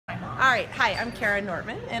All right, hi, I'm Kara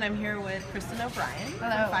Nortman, and I'm here with Christen OBrien from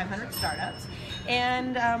 500 Startups,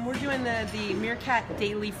 and we're doing the Meerkat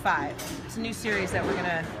Daily 5. It's a new series that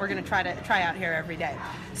we're gonna try out here every day.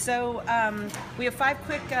 So we have 5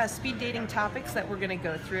 quick speed dating topics that we're gonna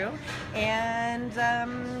go through, and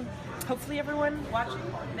hopefully everyone watching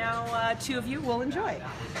now, 2 of you will enjoy.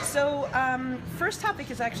 So first topic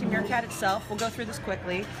is actually Meerkat itself. We'll go through this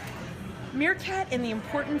quickly. Meerkat and the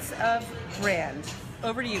importance of brand.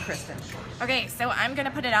 Over to you, Christen. Okay, so I'm going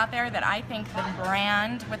to put it out there that I think the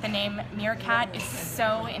brand with the name Meerkat is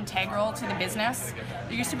so integral to the business.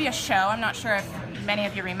 There used to be a show, I'm not sure if many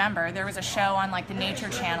of you remember, there was a show on like the Nature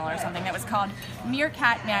Channel or something that was called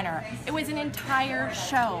Meerkat Manor. It was an entire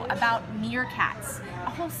show about meerkats, a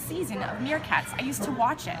whole season of meerkats. I used to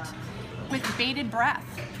watch it with bated breath.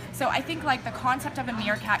 So I think like the concept of a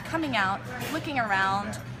meerkat coming out, looking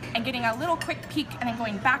around, and getting a little quick peek and then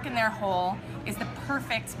going back in their hole is the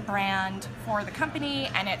perfect brand for the company,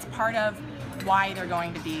 and it's part of why they're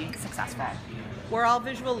going to be successful. We're all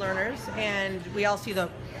visual learners, and we all see the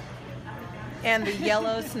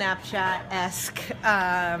yellow Snapchat-esque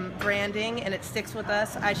branding, and it sticks with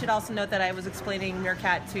us. I should also note that I was explaining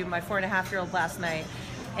Meerkat to my 4.5-year-old last night,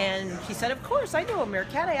 and she said, "Of course, I know a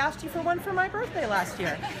meerkat. I asked you for one for my birthday last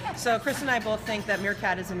year." So Chris and I both think that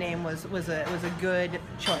Meerkat as a name was a good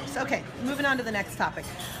choice. Okay, moving on to the next topic.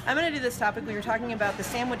 I'm going to do this topic. We were talking about the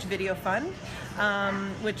Sandwich Video Fund,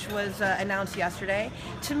 which was announced yesterday.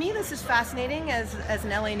 To me, this is fascinating as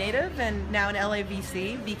an LA native and now an LA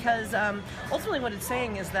VC, because ultimately what it's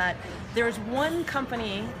saying is that there's one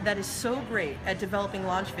company that is so great at developing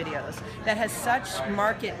launch videos, that has such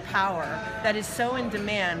market power, that is so in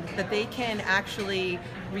demand that they can actually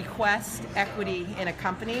request equity in a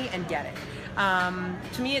company and get it.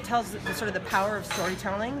 To me, it tells sort of the power of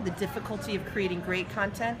storytelling, the difficulty of creating great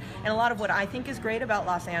content, and a lot of what I think is great about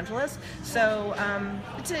Los Angeles. So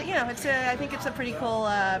I think it's a pretty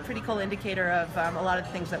cool indicator of a lot of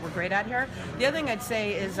the things that we're great at here. The other thing I'd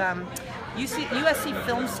say is USC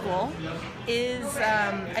Film School is,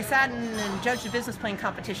 I sat and judged a business plan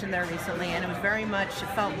competition there recently, and it was very much, it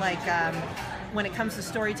felt like, when it comes to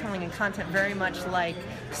storytelling and content, very much like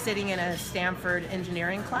sitting in a Stanford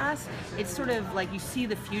engineering class. It's sort of like you see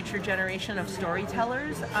the future generation of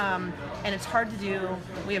storytellers, and it's hard to do.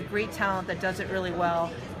 We have great talent that does it really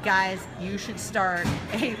well. Guys, you should start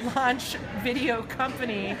a launch video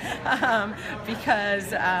company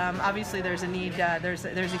because obviously there's a need, there's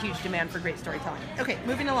a huge demand for great storytelling. Okay,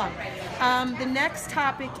 moving along. The next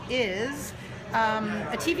topic is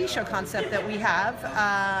a TV show concept that we have,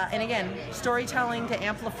 and again, storytelling to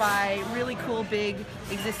amplify really cool, big,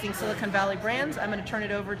 existing Silicon Valley brands. I'm going to turn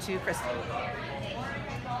it over to Christen.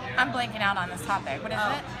 I'm blanking out on this topic. What is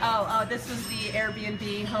it? This was the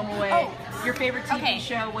Airbnb Home Away. Oh, your favorite TV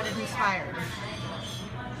show, what it inspired.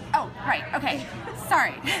 Oh, right, okay.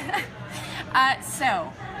 Sorry.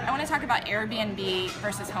 So, I want to talk about Airbnb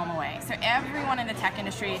versus HomeAway. So everyone in the tech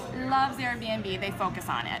industry loves Airbnb, they focus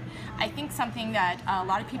on it. I think something that a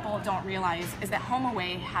lot of people don't realize is that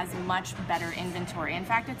HomeAway has much better inventory. In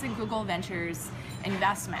fact, it's a Google Ventures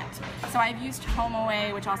investment. So I've used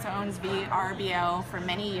HomeAway, which also owns VRBO, for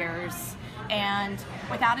many years. And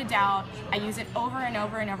without a doubt, I use it over and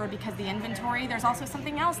over and over because the inventory, there's also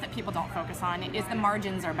something else that people don't focus on, is the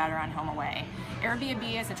margins are better on HomeAway.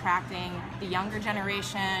 Airbnb is attracting the younger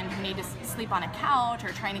generation who need to sleep on a couch or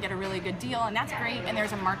trying to get a really good deal, and that's great, and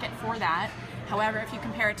there's a market for that. However, if you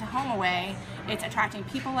compare it to HomeAway, it's attracting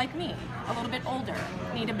people like me, a little bit older,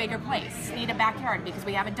 need a bigger place, need a backyard because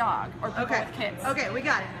we have a dog, or people with kids. Okay, we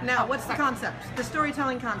got it. Now, what's the concept? The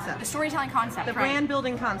storytelling concept. The storytelling concept, The brand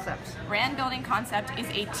building concept. Brand building concept is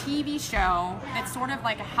a TV show that's sort of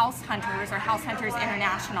like a House Hunters or House Hunters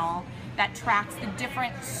International that tracks the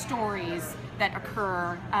different stories that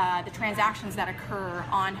occur, the transactions that occur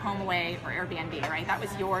on HomeAway or Airbnb, right? That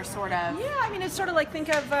was your sort of... Yeah, I mean, it's sort of like, think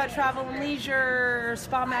of Travel and Leisure,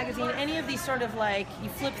 Spa Magazine, any of these sort of like, you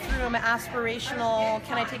flip through them, aspirational,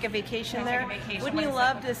 can I take a vacation there? Wouldn't you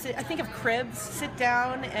love to sit, I think of Cribs, sit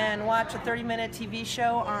down and watch a 30-minute TV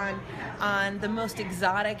show on the most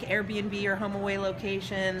exotic Airbnb or HomeAway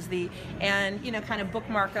locations, and you know, kind of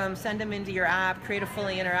bookmark them, send them into your app, create a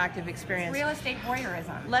fully interactive experience. Real estate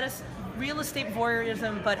voyeurism. Real estate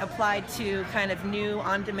voyeurism, but applied to kind of new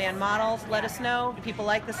on-demand models. Let us know. Do people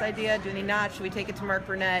like this idea? Do they not? Should we take it to Mark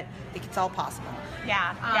Burnett? I think it's all possible.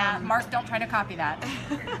 Yeah, Mark, don't try to copy that.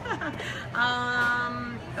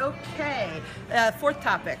 Okay. Fourth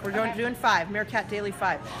topic. We're doing 5. Meerkat Daily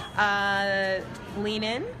 5. Lean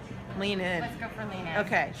in. Lean in. Let's go for lean in.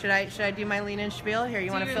 Okay. Should I do my lean in spiel here?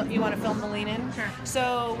 You want to film the lean in? Sure.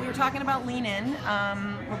 So we were talking about lean in.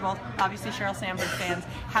 We're both obviously Sheryl Sandberg fans.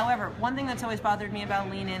 However, one thing that's always bothered me about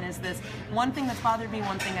Lean In is this. One thing that's bothered me,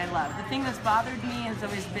 one thing I love. The thing that's bothered me has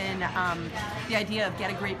always been the idea of get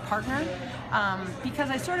a great partner. Because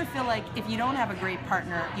I sort of feel like if you don't have a great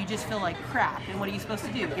partner, you just feel like crap. And what are you supposed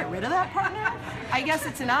to do? Get rid of that partner? I guess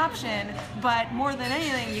it's an option, but more than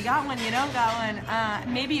anything, you got one, you don't got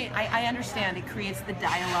one. Maybe I understand it creates the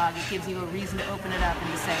dialogue. It gives you a reason to open it up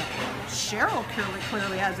and to say, Sheryl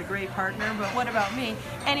clearly has a great partner, but what about me?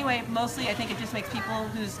 Anyway, mostly I think it just makes people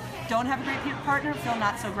who don't have a great partner feel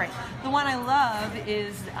not so great. The one I love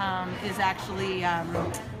is actually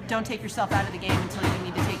don't take yourself out of the game until you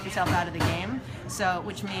need to take yourself out of the game. So,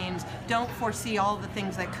 which means don't foresee all the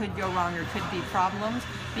things that could go wrong or could be problems,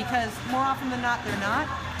 because more often than not, they're not.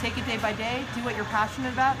 Take it day by day, do what you're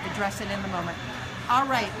passionate about, address it in the moment. All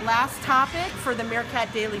right, last topic for the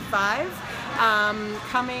Meerkat Daily 5,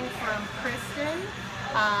 coming from Christen.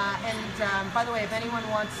 By the way, if anyone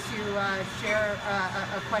wants to share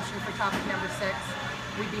a question for topic number 6,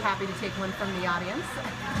 we'd be happy to take one from the audience.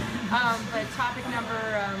 But topic number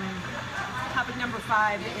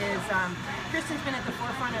 5 is Christen's been at the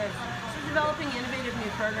forefront of developing innovative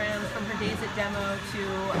new programs from her days at Demo to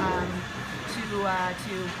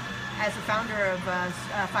as a founder of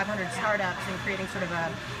 500 startups and creating sort of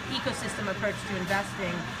a ecosystem approach to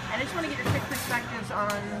investing. And I just want to get your quick perspectives on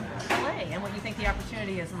LA and what you think the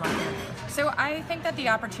opportunity is in Los Angeles. So I think that the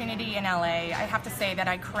opportunity in LA, I have to say that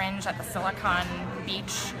I cringe at the Silicon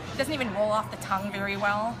Beach. It doesn't even roll off the tongue very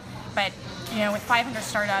well. But with 500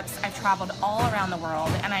 startups, I've traveled all around the world,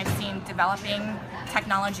 and I've seen developing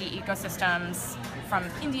technology ecosystems from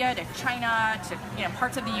India to China to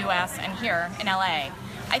parts of the U.S. and here in LA.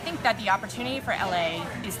 I think that the opportunity for LA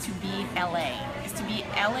is to be LA, is to be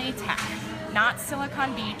LA tech, not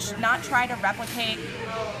Silicon Beach, not try to replicate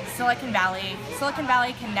Silicon Valley. Silicon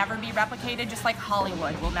Valley can never be replicated, just like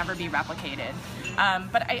Hollywood will never be replicated.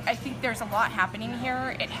 But I think there's a lot happening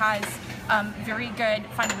here. It has very good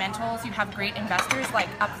fundamentals. You have great investors like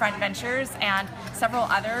Upfront Ventures and several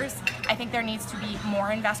others. I think there needs to be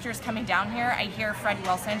more investors coming down here. I hear Fred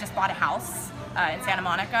Wilson just bought a house in Santa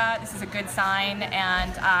Monica. This is a good sign,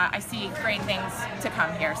 and I see great things to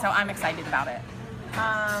come here, so I'm excited about it.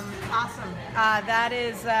 Awesome. That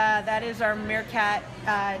is our Meerkat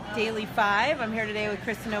Daily 5. I'm here today with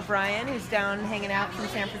Christen OBrien, who's down hanging out from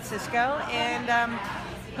San Francisco, and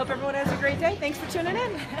hope everyone has a great day. Thanks for tuning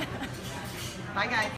in. Bye, guys.